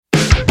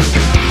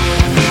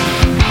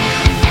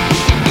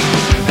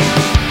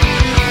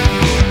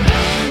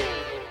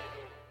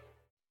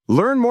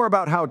Learn more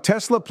about how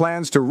Tesla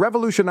plans to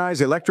revolutionize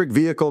electric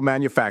vehicle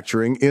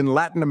manufacturing in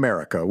Latin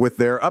America with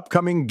their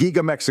upcoming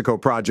Giga Mexico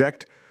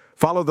project.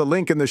 Follow the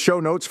link in the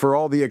show notes for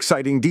all the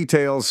exciting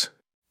details.